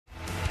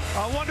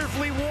A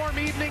wonderfully warm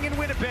evening in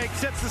Winnipeg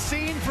sets the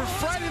scene for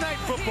Friday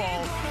Night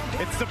Football.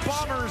 It's the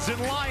Bombers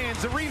and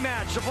Lions, a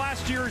rematch of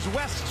last year's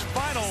West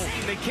Final.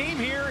 They came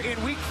here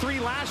in Week 3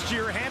 last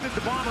year, handed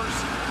the Bombers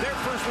their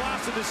first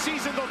loss of the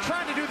season. They'll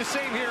try to do the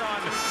same here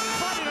on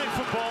Friday Night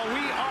Football.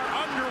 We are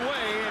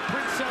underway at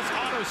Princess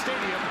Auto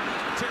Stadium.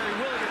 Terry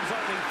Williams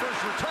on the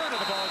first return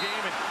of the ball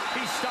game, and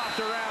he stopped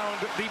around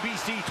the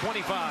BC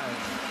 25.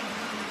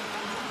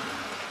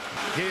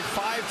 Gave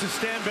 5 to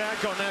stand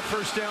back on that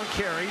first down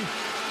carry.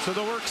 So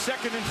they'll work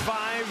 2nd and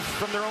 5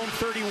 from their own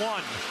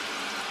 31.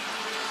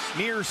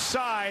 Near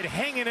side,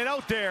 hanging it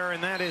out there,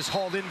 and that is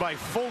hauled in by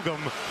Fulgham.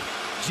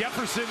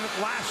 Jefferson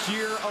last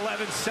year,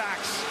 11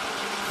 sacks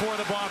for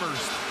the Bombers.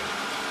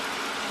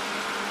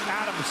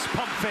 Adams,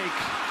 pump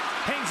fake,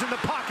 hangs in the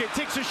pocket,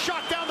 takes a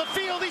shot down the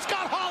field. He's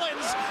got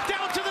Hollins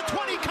down to the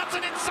 20, cuts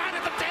it inside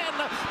at the 10,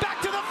 back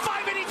to the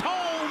 5, and he's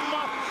home.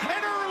 An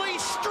early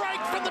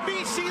strike from the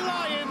BC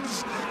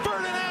Lions.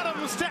 Vernon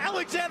Adams to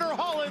Alexander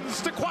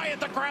Hollins to quiet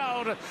the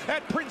crowd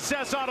at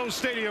Princess Auto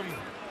Stadium.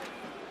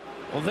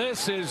 Well,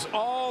 this is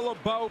all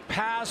about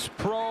pass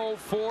pro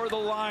for the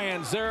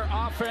Lions. Their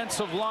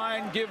offensive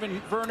line giving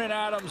Vernon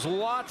Adams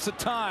lots of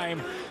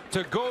time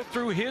to go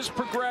through his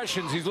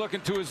progressions. He's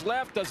looking to his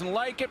left, doesn't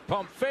like it,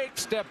 pump fake,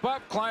 step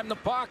up, climb the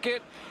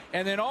pocket,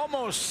 and then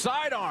almost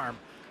sidearm.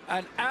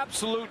 An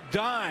absolute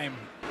dime.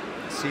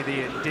 See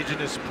the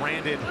Indigenous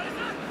branded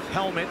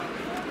helmet.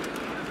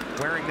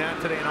 Wearing that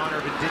today in honor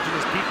of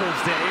Indigenous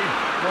Peoples Day.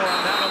 More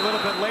on that a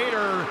little bit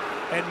later.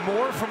 And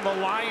more from the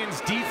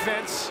Lions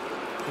defense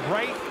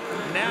right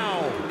now.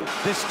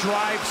 This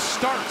drive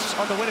starts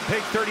on the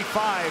Winnipeg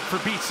 35 for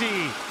BC.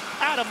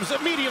 Adams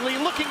immediately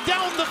looking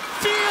down the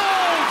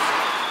field.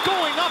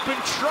 Going up and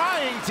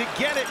trying to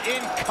get it in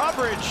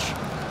coverage.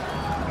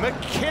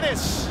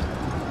 McKinnis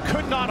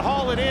could not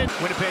haul it in.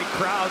 Winnipeg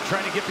crowd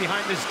trying to get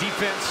behind this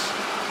defense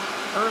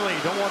early.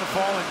 Don't want to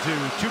fall into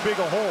too big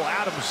a hole.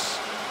 Adams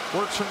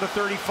works from the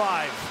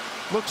 35,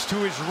 looks to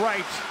his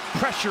right,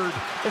 pressured,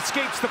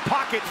 escapes the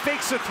pocket,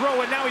 fakes a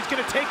throw, and now he's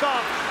going to take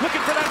off.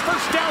 Looking for that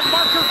first down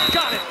marker,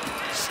 got it.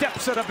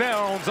 Steps out of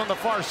bounds on the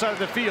far side of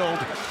the field.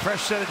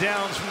 Fresh set of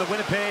downs from the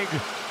Winnipeg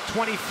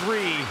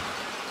 23.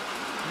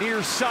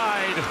 Near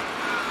side,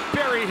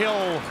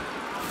 Berryhill,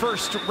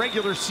 first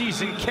regular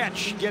season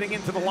catch, getting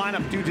into the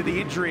lineup due to the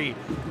injury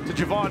to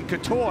Javon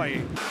Catoy.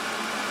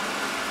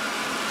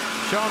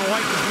 Sean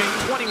White has made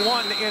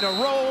 21 in a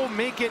row,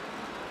 make it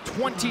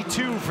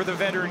 22 for the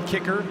veteran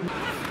kicker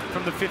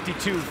from the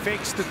 52.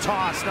 Fakes the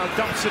toss, now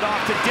dumps it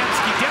off to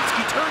Dembski.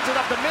 Dembski turns it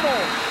up the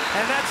middle,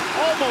 and that's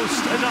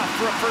almost enough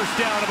for a first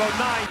down, about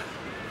 9.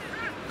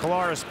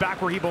 Collaros back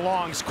where he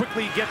belongs,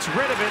 quickly gets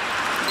rid of it,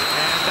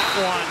 and that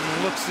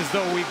one looks as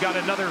though we've got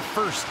another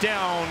first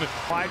down.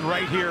 Wide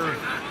right here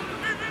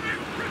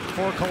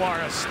for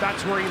Collaros.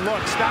 That's where he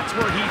looks, that's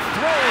where he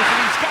throws, and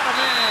he's got a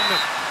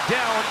man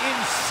down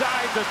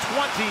inside the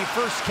 20,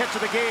 first catch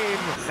of the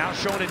game. Now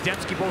Schoen and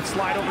Dembski both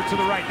slide over to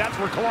the right. That's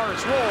where Collaros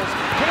rolls.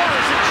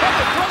 Collaros in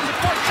trouble, throws it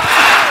for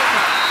touchdown.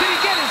 Did he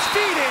get his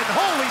feet in?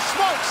 Holy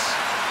smokes!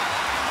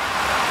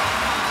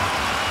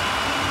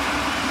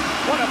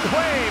 What a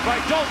play by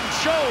Dalton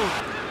Schoen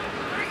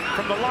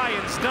from the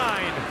Lions 9.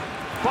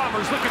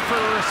 Bombers looking for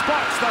a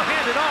response. They'll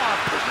hand it off,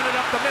 pushing it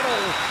up the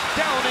middle,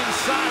 down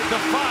inside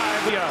the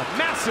 5. A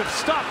massive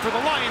stop for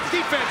the Lions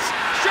defense.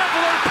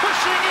 Chevalier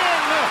pushing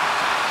in.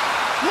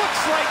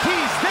 Looks like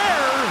he's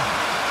there.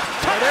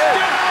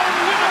 Touchdown,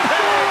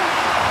 Winnipeg!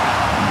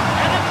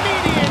 An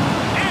immediate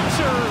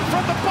answer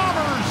from the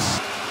Bombers.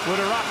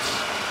 Wooderups.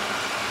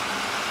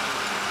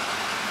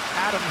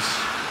 Adams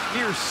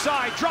near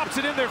side, drops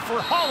it in there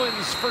for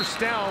Hollins. First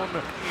down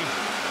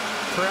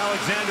for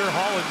Alexander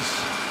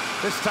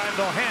Hollins. This time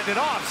they'll hand it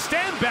off.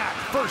 Stand back,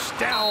 first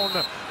down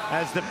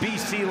as the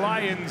BC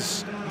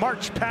Lions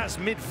march past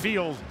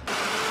midfield.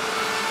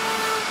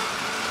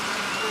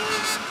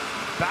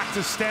 Back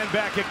to stand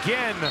back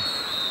again,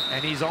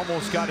 and he's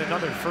almost got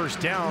another first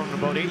down,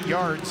 about 8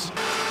 yards.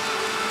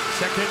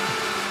 Second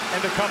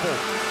and a couple.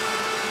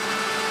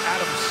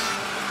 Adams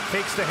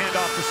takes the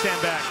handoff to stand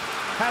back,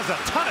 has a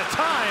ton of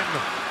time,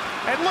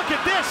 and look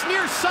at this,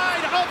 near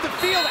side of the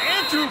field,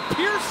 Andrew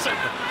Pearson.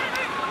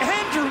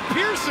 Andrew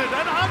Pearson,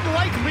 an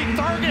unlikely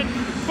target,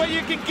 but you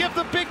can give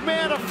the big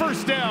man a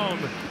first down.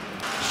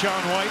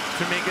 Sean White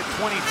to make it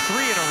 23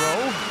 in a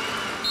row.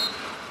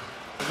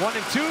 1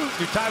 and 2,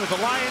 you're tied with the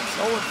Lions.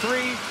 0 and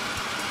 3,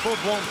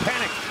 full-blown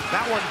panic.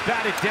 That one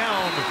batted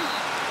down.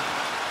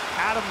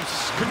 Adams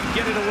couldn't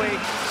get it away.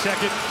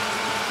 Second,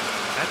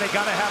 and they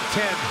gotta have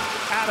 10.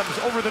 Adams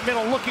over the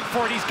middle looking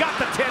for it. He's got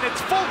the 10, it's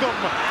Fulgham.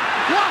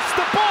 Lost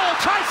the ball,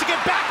 tries to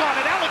get back on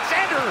it.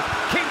 Alexander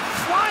came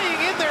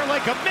flying in there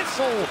like a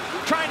missile,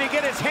 trying to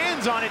get his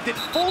hands on it. Did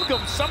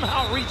Fulgham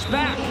somehow reach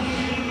back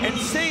and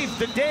save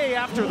the day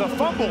after the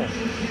fumble?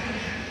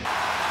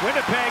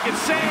 Winnipeg is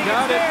saying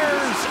it's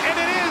theirs, and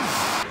it is.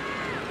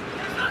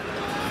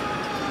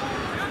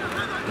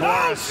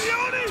 Morris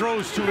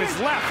throws to his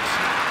left.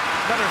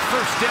 Another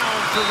first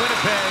down for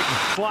Winnipeg.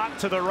 Slot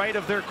to the right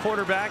of their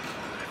quarterback.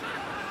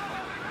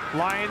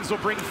 Lions will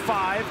bring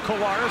 5.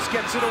 Collaros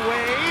gets it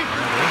away.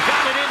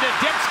 Got it into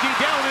Dembski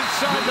down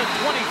inside the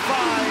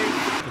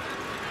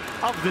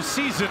 25 of the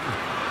season.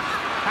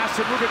 Has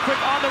to move it quick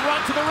on the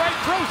run to the right.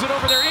 Throws it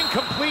over there.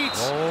 Incomplete.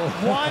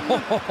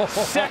 1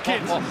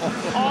 second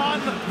on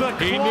the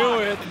clock. He knew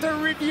it. The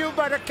review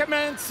by the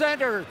command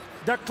center.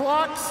 The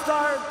clock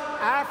started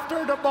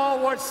after the ball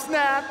was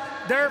snapped.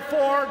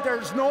 Therefore,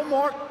 there's no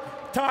more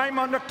time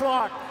on the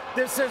clock.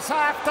 This is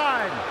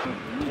halftime.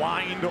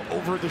 Blind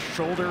over the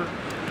shoulder.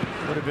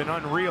 Would have been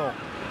unreal.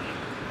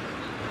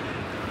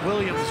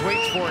 Williams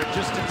waits for it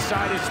just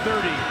inside his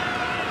 30.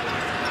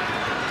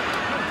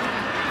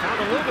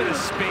 Found a little bit of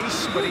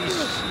space, but he's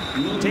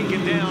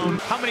taken down.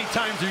 How many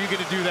times are you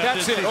going to do that?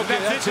 That's it. Okay,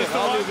 that's it.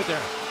 I'll leave it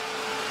there.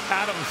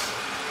 Adams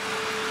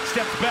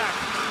steps back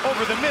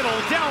over the middle,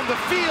 down the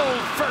field.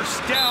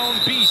 First down,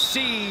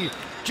 BC.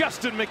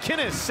 Justin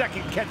McInnes,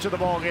 second catch of the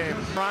ball game.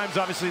 Grimes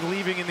obviously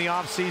leaving in the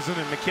offseason,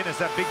 and McInnes,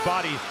 that big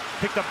body,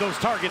 picked up those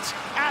targets.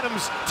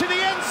 Adams to the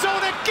end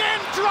zone again,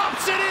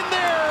 drops it in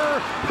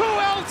there. Who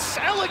else?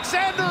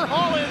 Alexander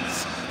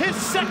Hollins, his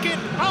second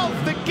of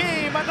the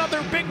game,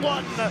 another big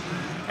one.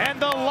 And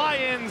the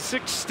Lions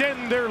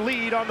extend their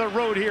lead on the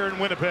road here in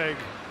Winnipeg.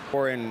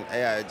 And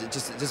yeah,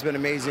 just been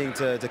amazing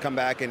to come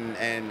back and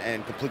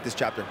complete this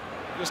chapter.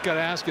 Just got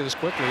to ask you this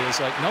quickly. It's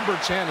like number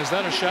 10, is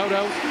that a shout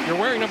out? You're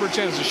wearing number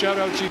 10 as a shout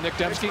out to Nick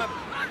Dembski.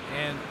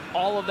 And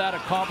all of that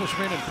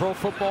accomplishment in pro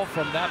football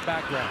from that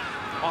background.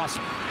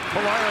 Awesome.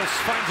 Collaros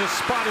finds a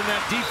spot in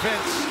that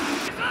defense.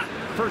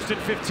 First and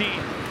 15.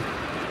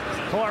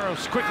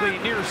 Collaros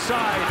quickly near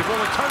side.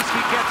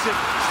 Wolotarski gets it.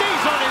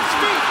 Stays on his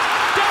feet.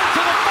 Down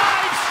to the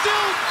 5.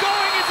 Still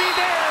going. Is he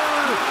there?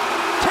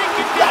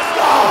 Taken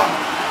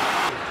down.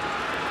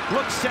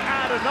 Looks to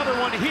add another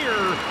one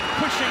here.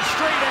 Pushing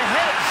straight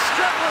ahead.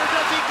 Strebler,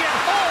 does he get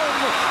home?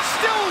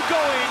 Still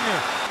going.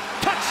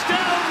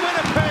 Touchdown,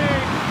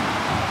 Winnipeg.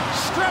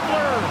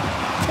 Strebler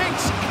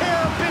takes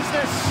care of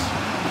business.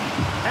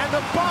 And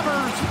the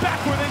Bombers back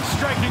within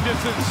striking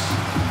distance.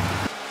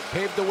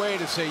 Paved the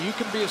way to say you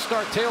can be a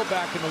start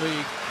tailback in the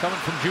league coming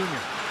from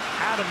junior.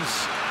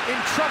 Adams in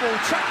trouble,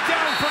 tracked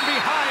down from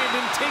behind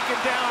and taken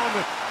down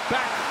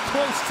back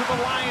close to the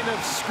line of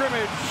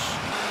scrimmage.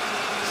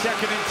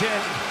 Second and 10.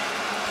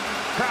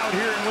 Crowd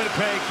here in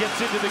Winnipeg gets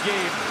into the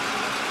game.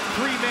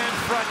 3-man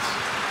front.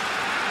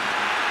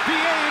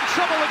 VA in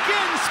trouble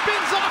again,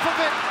 spins off of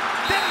it.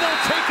 Then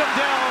they'll take him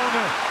down.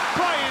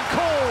 Brian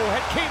Cole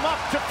had came up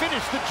to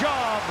finish the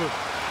job.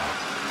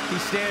 He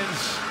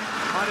stands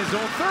on his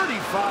own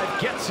 35,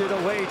 gets it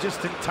away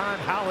just in time.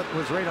 Hallett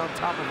was right on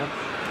top of him.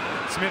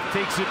 Smith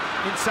takes it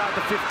inside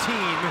the 15.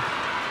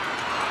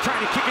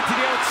 Trying to kick it to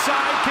the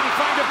outside. Can he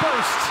find a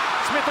burst?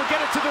 Smith will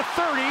get it to the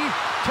 30.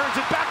 Turns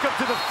it back up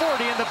to the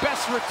 40, and the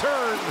best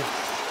return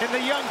in the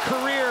young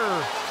career.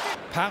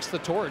 Pass the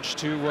torch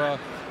to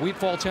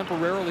Wheatfall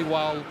temporarily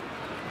while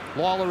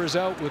Lawler is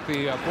out with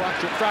the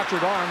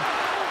fractured arm.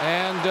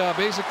 And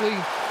basically...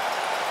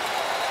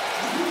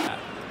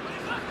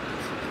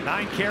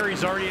 9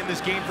 carries already in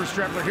this game for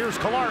Strebler. Here's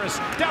Collaros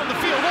down the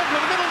field, over the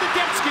middle to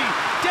Dembski.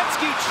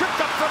 Dembski tripped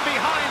up from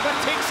behind, but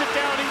takes it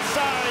down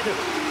inside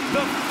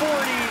the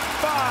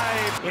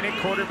 45. In at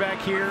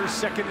quarterback here,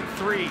 2nd and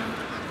 3.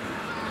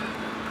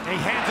 And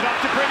he hands it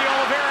off to Brady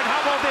Oliveira, and how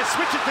about this?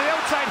 Switches to the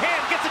outside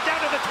hand, gets it down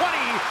to the 20,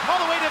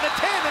 all the way to the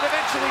 10, and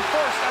eventually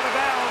forced out of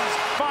bounds.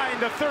 Find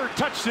a 3rd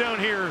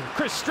touchdown here.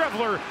 Chris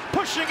Strebler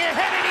pushing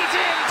ahead, and he's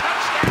in.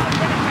 Touchdown,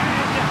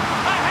 Winnipeg!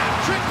 A hat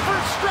trick for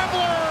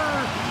Strebler!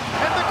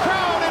 And the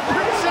crowd at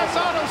Princess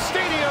Auto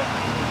Stadium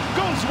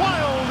goes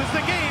wild as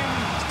the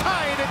game's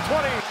tied at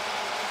 20.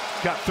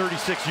 Got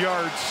 36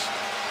 yards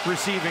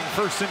receiving.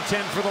 1st and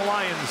 10 for the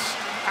Lions.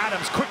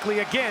 Adams quickly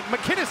again.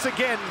 McInnes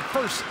again.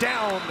 First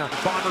down.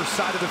 Bombers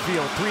side of the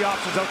field. 3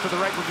 options out to the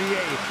right with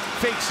VA.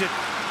 Fakes it.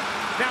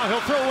 Now he'll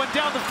throw one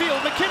down the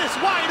field. McInnes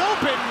wide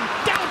open.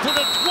 Down to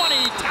the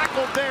 20.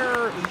 Tackled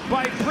there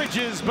by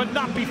Bridges, but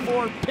not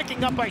before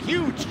picking up a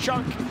huge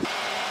chunk.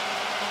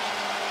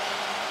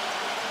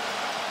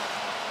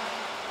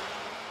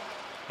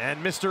 And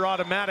Mr.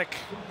 Automatic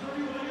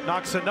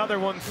knocks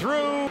another one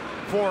through.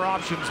 4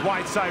 options,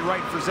 wide side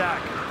right for Zach.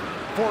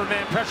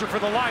 4-man pressure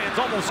for the Lions,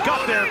 almost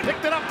got there,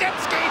 picked it up,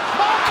 Dembski.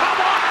 Oh, come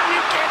on, are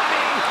you kidding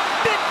me?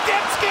 Did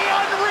Dembski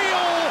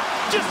unreal?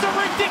 Just a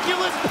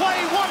ridiculous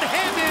play,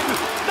 one-handed,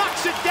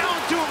 knocks it down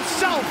to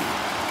himself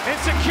and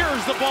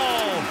secures the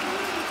ball.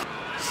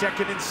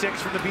 2nd and 6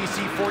 from the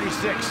BC 46.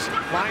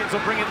 Lions will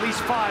bring at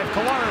least 5.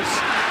 Collaros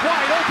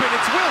wide open,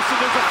 it's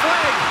Wilson, there's a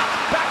flag.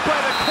 Back by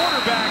the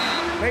quarterback.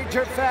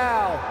 Major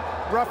foul,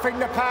 roughing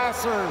the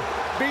passer.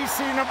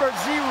 BC number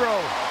 0,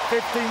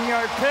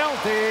 15-yard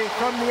penalty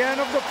from the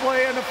end of the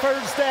play and a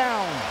 1st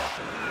down.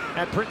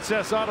 At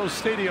Princess Auto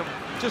Stadium,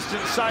 just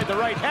inside the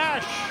right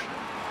hash.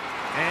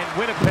 And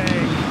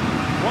Winnipeg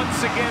once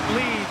again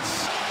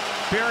leads.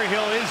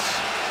 Berryhill is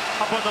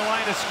up on the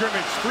line of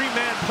scrimmage.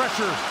 3-man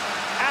pressure.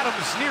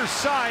 Adams near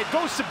side,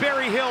 goes to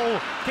Berryhill.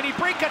 Can he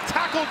break a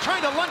tackle?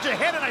 Trying to lunge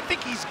ahead, and I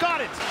think he's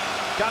got it.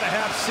 Gotta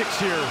have 6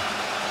 here.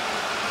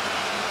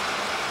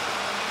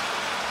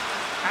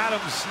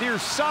 Adams near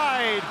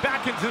side,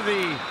 back into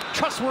the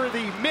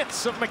trustworthy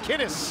mitts of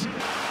McInnes.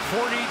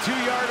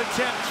 42-yard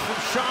attempt from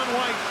Sean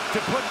White to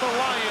put the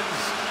Lions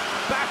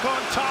back on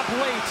top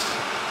late.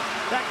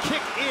 That kick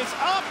is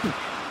up,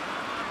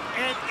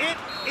 and it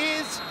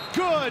is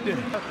good.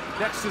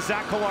 Next to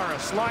Zach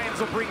Collaros. Lions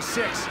will bring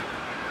 6.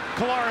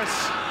 Collaros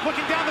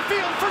looking down the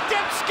field for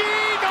Dembski.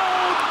 No,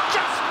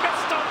 just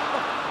missed him.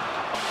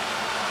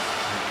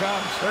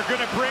 They're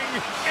going to bring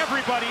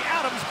everybody.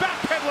 Adams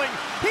backpedaling.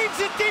 Heaves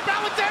it deep.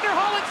 Alexander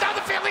Hollins down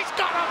the field. He's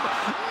got him.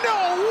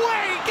 No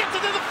way. Gets it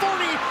to the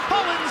 40.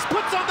 Hollins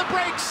puts on the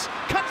brakes,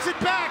 cuts it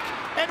back,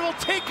 and will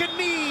take a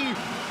knee.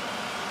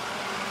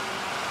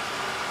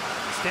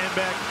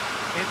 Stanback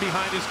in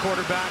behind his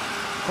quarterback.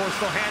 Of course,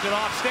 they'll hand it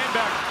off.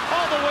 Stanback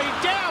all the way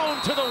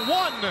down to the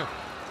 1.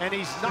 And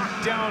he's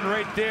knocked down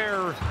right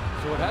there.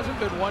 So it hasn't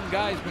been one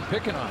guy he's been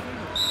picking on.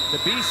 The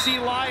BC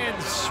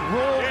Lions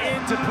roll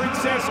into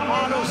Princess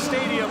Auto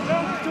Stadium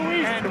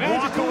and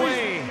walk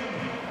away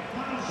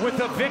with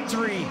a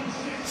victory,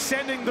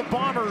 sending the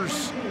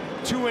Bombers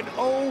to an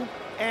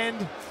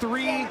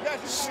 0-3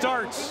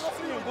 start.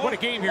 What a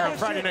game here on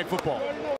Friday Night Football.